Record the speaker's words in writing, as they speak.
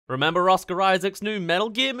Remember Oscar Isaac's new Metal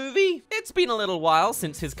Gear movie? It's been a little while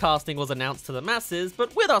since his casting was announced to the masses,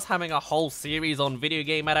 but with us having a whole series on video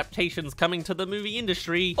game adaptations coming to the movie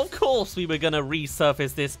industry, of course we were gonna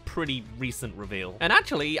resurface this pretty recent reveal. And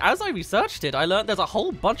actually, as I researched it, I learned there's a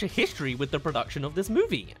whole bunch of history with the production of this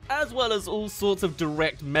movie, as well as all sorts of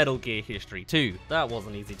direct Metal Gear history too. That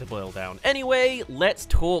wasn't easy to boil down. Anyway, let's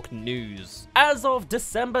talk news. As of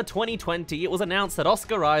December 2020, it was announced that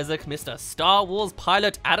Oscar Isaac, Mr. Star Wars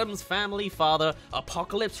pilot Adam's family father,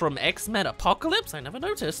 Apocalypse from X-Men Apocalypse, I never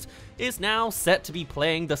noticed, is now set to be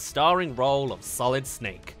playing the starring role of Solid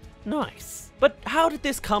Snake. Nice. But how did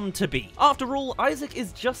this come to be? After all, Isaac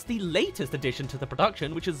is just the latest addition to the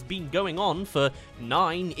production, which has been going on for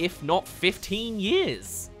 9, if not 15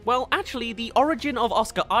 years. Well, actually, the origin of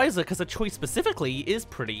Oscar Isaac as a choice specifically is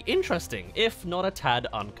pretty interesting, if not a tad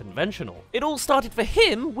unconventional. It all started for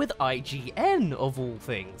him with IGN, of all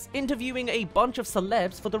things, interviewing a bunch of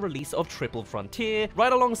celebs for the release of Triple Frontier,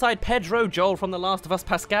 right alongside Pedro, Joel from The Last of Us,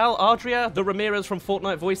 Pascal, Adria, the Ramirez from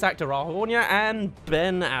Fortnite voice actor Arhonia, and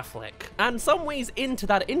Ben Affleck. And some ways into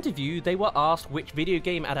that interview, they were asked which video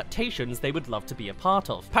game adaptations they would love to be a part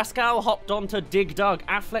of. Pascal hopped on to Dig Dug,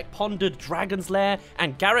 Affleck pondered Dragon's Lair,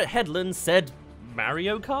 and Garrett Hedlund said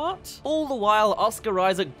Mario Kart? All the while, Oscar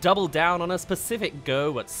Isaac doubled down on a specific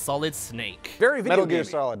go at Solid Snake. Very video Metal Gear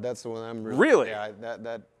gamey. Solid, that's the one I'm Really? Yeah,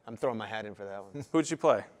 I'm throwing my hat in for that one. Who'd you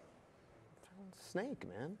play? Snake,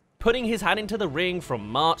 man. Putting his hat into the ring from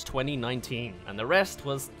March 2019, and the rest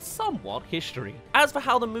was somewhat history. As for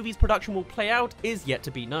how the movie's production will play out is yet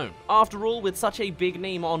to be known. After all, with such a big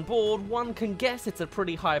name on board, one can guess it's a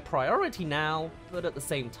pretty high priority now, but at the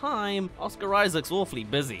same time, Oscar Isaac's awfully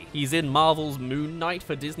busy. He's in Marvel's Moon Knight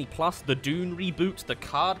for Disney+, the Dune reboot, The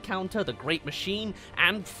Card Counter, The Great Machine,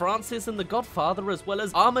 and Francis and the Godfather, as well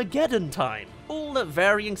as Armageddon Time. All at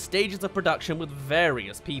varying stages of production with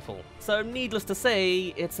various people. So needless to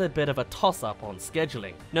say, it's a bit of a toss-up on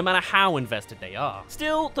scheduling, no matter how invested they are.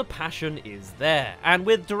 Still, the passion is there, and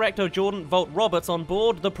with director Jordan Vogt-Roberts on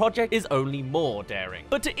board, the project is only more daring.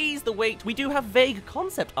 But to ease the weight, we do have vague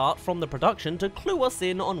concept art from the production to clue us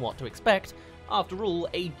in on what to expect. After all,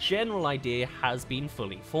 a general idea has been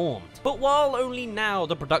fully formed. But while only now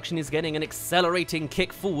the production is getting an accelerating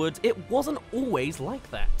kick forward, it wasn't always like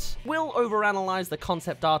that. We'll overanalyze the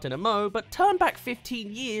concept art in a mo, but turn back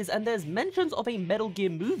 15 years and there's mentions of a Metal Gear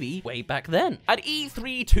movie way back then. At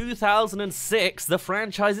E3 2006, the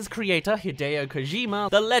franchise's creator, Hideo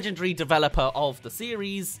Kojima, the legendary developer of the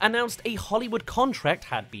series, announced a Hollywood contract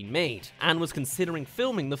had been made, and was considering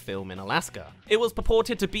filming the film in Alaska. It was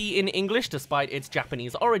purported to be in English despite its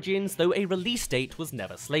Japanese origins, though a release date was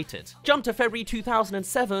never slated. Jump to February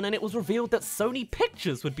 2007 and it was revealed that Sony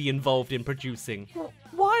Pictures would be involved in producing.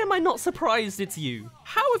 Why am I not surprised it's you?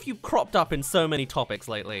 How have you cropped up in so many topics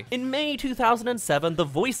lately? In May 2007, the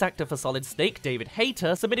voice actor for Solid Snake, David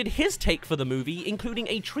Hayter, submitted his take for the movie, including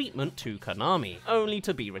a treatment to Konami, only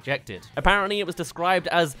to be rejected. Apparently it was described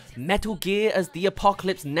as Metal Gear as the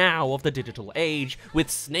apocalypse now of the digital age,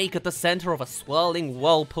 with Snake at the center of a swirling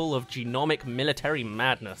whirlpool of genomic military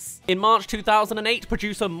madness. In March 2008,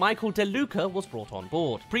 producer Michael DeLuca was brought on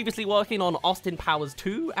board, previously working on Austin Powers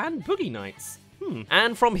 2 and Boogie Nights.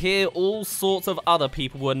 And from here, all sorts of other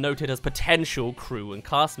people were noted as potential crew and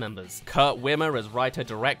cast members. Kurt Wimmer as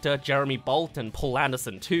writer-director, Jeremy Bolt and Paul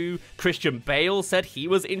Anderson too. Christian Bale said he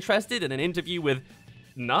was interested in an interview with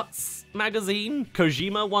Nuts magazine.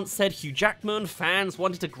 Kojima once said Hugh Jackman fans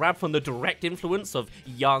wanted to grab from the direct influence of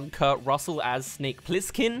young Kurt Russell as Snake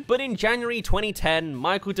Plissken, but in January 2010,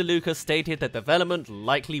 Michael DeLuca stated that development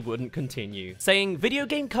likely wouldn't continue, saying video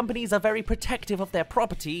game companies are very protective of their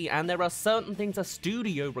property and there are certain things a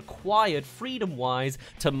studio required freedom-wise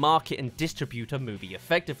to market and distribute a movie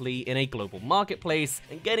effectively in a global marketplace,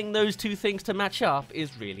 and getting those two things to match up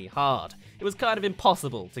is really hard. It was kind of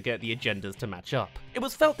impossible to get the agendas to match up. It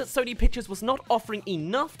was felt that Sony Pictures was not offering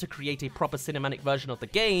enough to create a proper cinematic version of the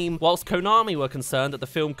game, whilst Konami were concerned that the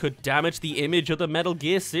film could damage the image of the Metal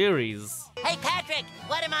Gear series. Hey Patrick,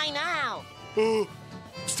 what am I now?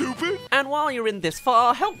 Stupid? And while you're in this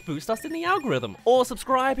far, help boost us in the algorithm, or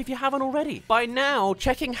subscribe if you haven't already. By now,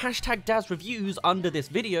 checking #Dazz reviews under this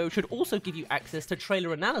video should also give you access to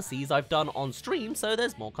trailer analyses I've done on stream, so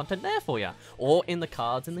there's more content there for you, or in the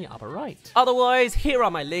cards in the upper right. Otherwise, here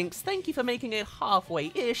are my links. Thank you for making it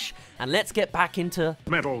halfway-ish, and let's get back into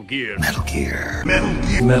Metal Gear. Metal Gear. Metal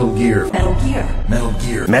Gear. Metal Gear. Metal Gear. Metal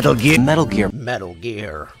Gear. Metal Gear. Metal Gear. Metal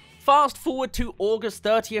Gear. Fast forward to August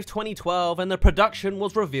 30th, 2012, and the production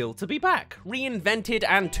was revealed to be back, reinvented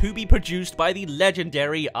and to be produced by the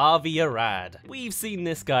legendary Avi Arad. We've seen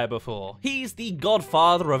this guy before. He's the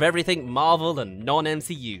godfather of everything Marvel and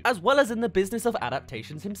non-MCU, as well as in the business of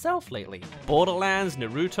adaptations himself lately. Borderlands,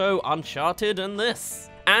 Naruto, Uncharted, and this.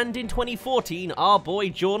 And in 2014, our boy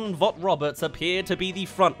Jordan Vogt-Roberts appeared to be the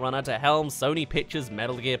frontrunner to helm Sony Pictures'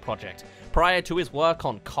 Metal Gear project, prior to his work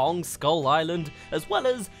on Kong Skull Island, as well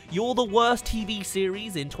as You're the Worst TV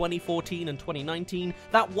series in 2014 and 2019,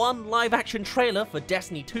 that one live-action trailer for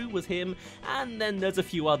Destiny 2 was him, and then there's a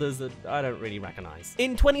few others that I don't really recognize.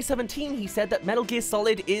 In 2017, he said that Metal Gear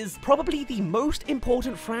Solid is probably the most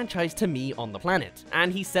important franchise to me on the planet,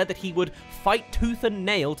 and he said that he would fight tooth and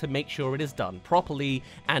nail to make sure it is done properly,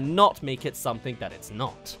 and not make it something that it's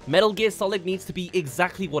not. Metal Gear Solid needs to be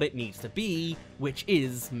exactly what it needs to be, which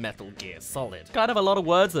is Metal Gear Solid. Kind of a lot of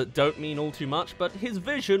words that don't mean all too much, but his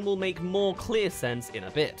vision will make more clear sense in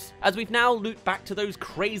a bit, as we've now looped back to those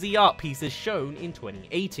crazy art pieces shown in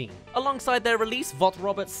 2018. Alongside their release,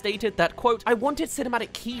 Vogt-Roberts stated that, quote, "I wanted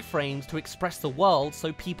cinematic keyframes to express the world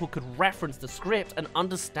so people could reference the script and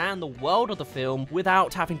understand the world of the film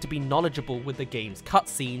without having to be knowledgeable with the game's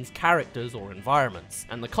cutscenes, characters, or environments.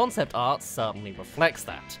 And the concept art certainly reflects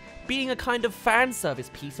that, being a kind of fan service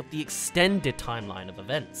piece of the extended timeline of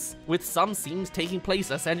events, with some scenes taking place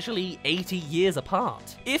essentially 80 years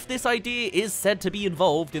apart. If this idea is said to be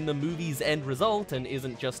involved in the movie's end result and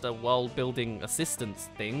isn't just a world-building assistance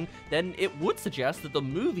thing, then it would suggest that the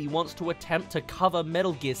movie wants to attempt to cover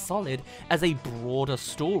Metal Gear Solid as a broader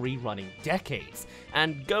story running decades.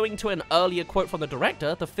 And going to an earlier quote from the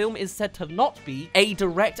director, the film is said to not be a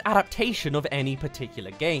direct adaptation of any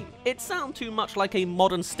particular game. It sounds too much like a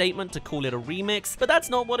modern statement to call it a remix, but that's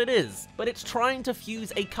not what it is. But it's trying to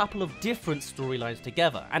fuse a couple of different storylines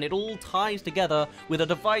together, and it all ties together with a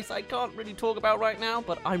device I can't really talk about right now,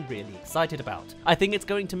 but I'm really excited about. I think it's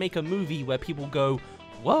going to make a movie where people go,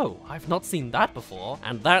 whoa, I've not seen that before,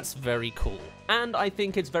 and that's very cool. And I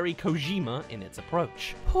think it's very Kojima in its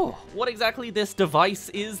approach. What exactly this device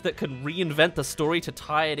is that can reinvent the story to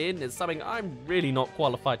tie it in is something I'm really not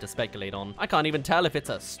qualified to speculate on. I can't even tell if it's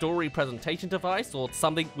a story presentation device or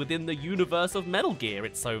something within the universe of Metal Gear,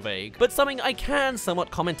 it's so vague. But something I can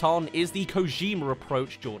somewhat comment on is the Kojima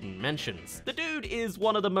approach Jordan mentions. The dude is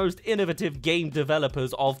one of the most innovative game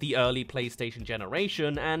developers of the early PlayStation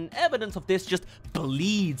generation, and evidence of this just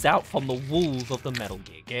bleeds out from the walls of the Metal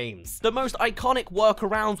Gear games. The most iconic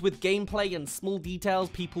workarounds with gameplay and small details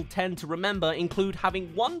people tend to remember include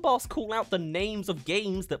having one boss call out the names of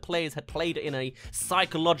games that players had played in a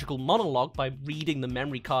psychological monologue by reading the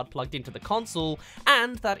memory card plugged into the console,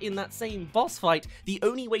 and that in that same boss fight, the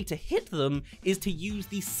only way to hit them is to use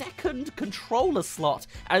the second controller slot,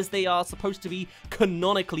 as they are supposed to be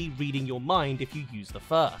canonically reading your mind if you use the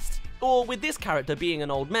first. Or with this character being an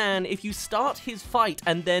old man, if you start his fight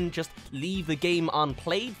and then just leave the game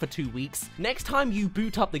unplayed for 2 weeks, next time you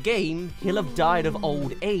boot up the game, he'll have died of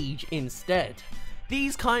old age instead.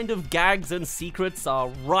 These kind of gags and secrets are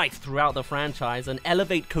rife throughout the franchise and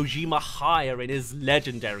elevate Kojima higher in his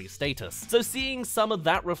legendary status. So seeing some of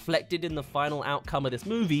that reflected in the final outcome of this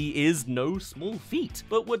movie is no small feat,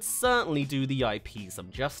 but would certainly do the IP some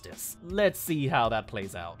justice. Let's see how that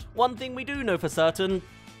plays out. One thing we do know for certain,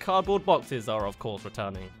 cardboard boxes are of course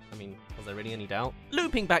returning. I mean, was there really any doubt?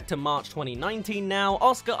 Looping back to March 2019 now,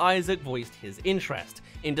 Oscar Isaac voiced his interest.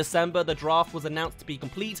 In December, the draft was announced to be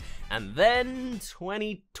complete, and then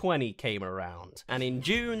 2020 came around. And in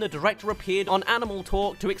June, the director appeared on Animal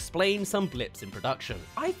Talk to explain some blips in production.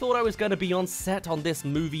 I thought I was going to be on set on this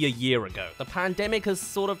movie a year ago. The pandemic has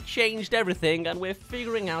sort of changed everything, and we're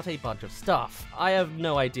figuring out a bunch of stuff. I have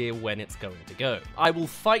no idea when it's going to go. I will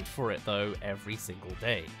fight for it, though, every single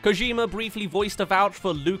day. Kojima briefly voiced a vouch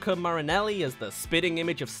for Luca Marinelli as the spitting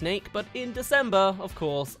image of Snake, but in December, of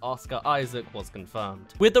course, Oscar Isaac was confirmed.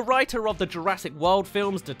 With the writer of the Jurassic World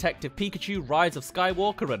films Detective Pikachu, Rise of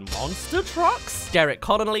Skywalker, and Monster Trucks, Derek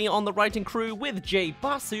Connolly on the writing crew, with Jay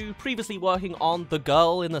Basu previously working on The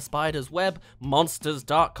Girl in the Spider's Web, Monsters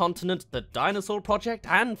Dark Continent, The Dinosaur Project,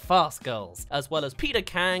 and Fast Girls, as well as Peter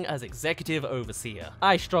Kang as executive overseer.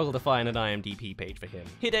 I struggle to find an IMDb page for him.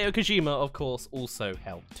 Hideo Kojima, of course, also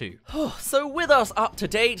helped too. So with us up to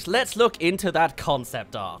date, 8, let's look into that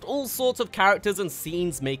concept art. All sorts of characters and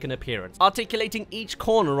scenes make an appearance, articulating each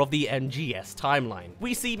corner of the MGS timeline.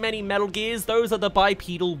 We see many Metal Gears, those are the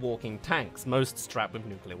bipedal walking tanks, most strapped with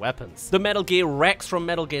nuclear weapons. The Metal Gear Rex from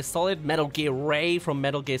Metal Gear Solid, Metal Gear Ray from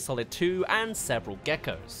Metal Gear Solid 2, and several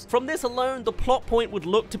geckos. From this alone, the plot point would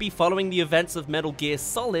look to be following the events of Metal Gear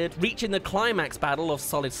Solid, reaching the climax battle of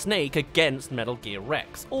Solid Snake against Metal Gear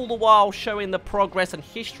Rex, all the while showing the progress and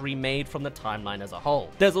history made from the timeline as a whole.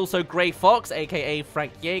 There's also Gray Fox, aka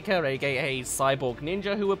Frank Yeager, aka Cyborg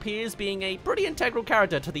Ninja, who appears being a pretty integral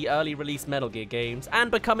character to the early release Metal Gear games,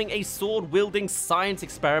 and becoming a sword-wielding science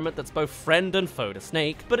experiment that's both friend and foe to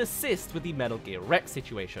Snake, but assists with the Metal Gear Rex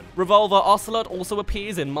situation. Revolver Ocelot also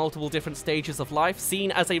appears in multiple different stages of life,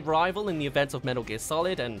 seen as a rival in the events of Metal Gear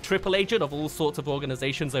Solid, and triple agent of all sorts of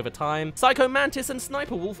organizations over time. Psycho Mantis and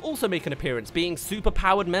Sniper Wolf also make an appearance, being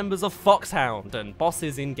super-powered members of Foxhound and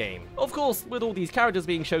bosses in-game. Of course, with all these characters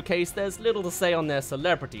being showcased, there's little to say on their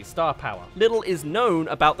celebrity star power. Little is known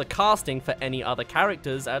about the casting for any other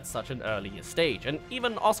characters at such an earlier stage, and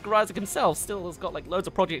even Oscar Isaac himself still has got like loads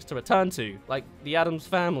of projects to return to, like the Addams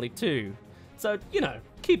Family too. So, you know,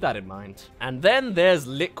 keep that in mind. And then there's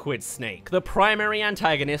Liquid Snake, the primary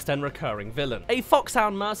antagonist and recurring villain. A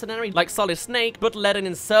Foxhound mercenary like Solid Snake, but led an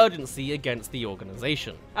insurgency against the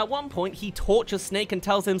organization. At one point, he tortures Snake and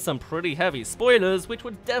tells him some pretty heavy spoilers, which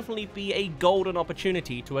would definitely be a golden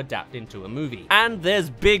opportunity to adapt into a movie. And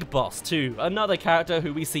there's Big Boss too, another character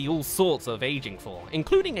who we see all sorts of aging for,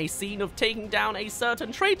 including a scene of taking down a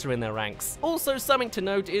certain traitor in their ranks. Also something to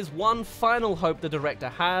note is one final hope the director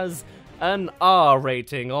has: an R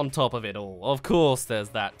rating on top of it all. Of course there's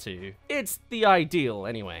that too. It's the ideal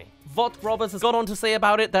anyway. Vogt-Roberts has gone on to say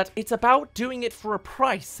about it that it's about doing it for a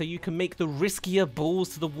price so you can make the riskier balls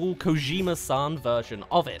to the wall Kojima-san version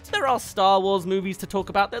of it. There are Star Wars movies to talk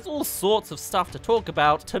about, there's all sorts of stuff to talk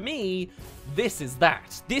about. To me, this is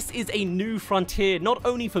that. This is a new frontier, not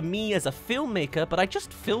only for me as a filmmaker, but I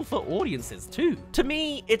just feel for audiences too. To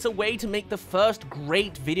me, it's a way to make the first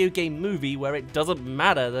great video game movie where it doesn't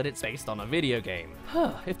matter that it's based on a video game.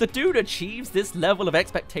 If the dude achieves this level of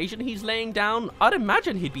expectation he's laying down, I'd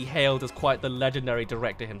imagine he'd be hailed as quite the legendary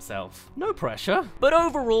director himself. No pressure. But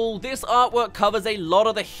overall, this artwork covers a lot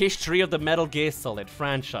of the history of the Metal Gear Solid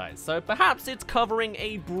franchise, so perhaps it's covering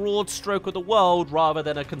a broad stroke of the world rather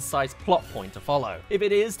than a concise plot point to follow. If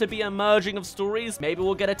it is to be a merging of stories, maybe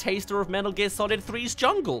we'll get a taster of Metal Gear Solid 3's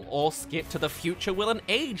Jungle, or skip to the future with an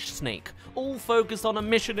aged Snake, all focused on a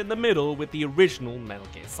mission in the middle with the original Metal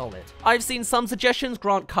Gear Solid. I've seen some suggestions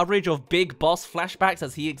grant coverage of Big Boss flashbacks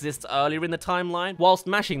as he exists earlier in the timeline, whilst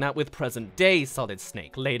mashing that with present-day Solid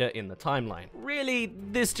Snake later in the timeline. Really,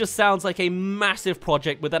 this just sounds like a massive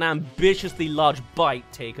project with an ambitiously large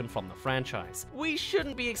bite taken from the franchise. We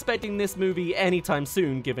shouldn't be expecting this movie anytime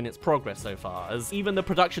soon given its progress so far, as even the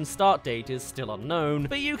production start date is still unknown,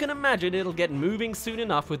 but you can imagine it'll get moving soon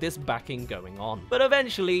enough with this backing going on. But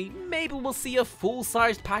eventually, maybe we'll see a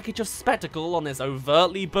full-sized package of spectacle on this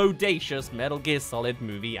overtly bodacious Metal Gear Solid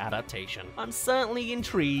movie adaptation. I'm certainly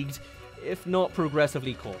intrigued, if not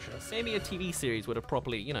progressively cautious. Maybe a TV series would have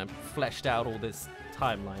properly, you know, fleshed out all this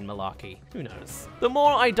timeline malarkey. Who knows? The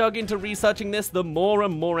more I dug into researching this, the more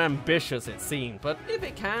and more ambitious it seemed, but if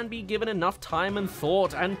it can be given enough time and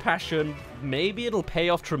thought and passion, maybe it'll pay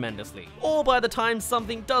off tremendously. Or by the time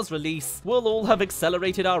something does release, we'll all have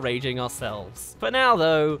accelerated our raging ourselves. For now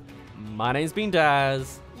though, my name's been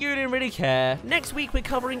Dazz. You didn't really care. Next week we're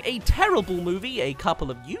covering a terrible movie a couple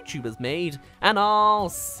of YouTubers made, and I'll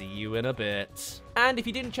see you in a bit. And if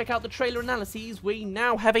you didn't check out the trailer analyses, we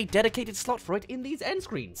now have a dedicated slot for it in these end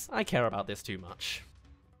screens. I care about this too much.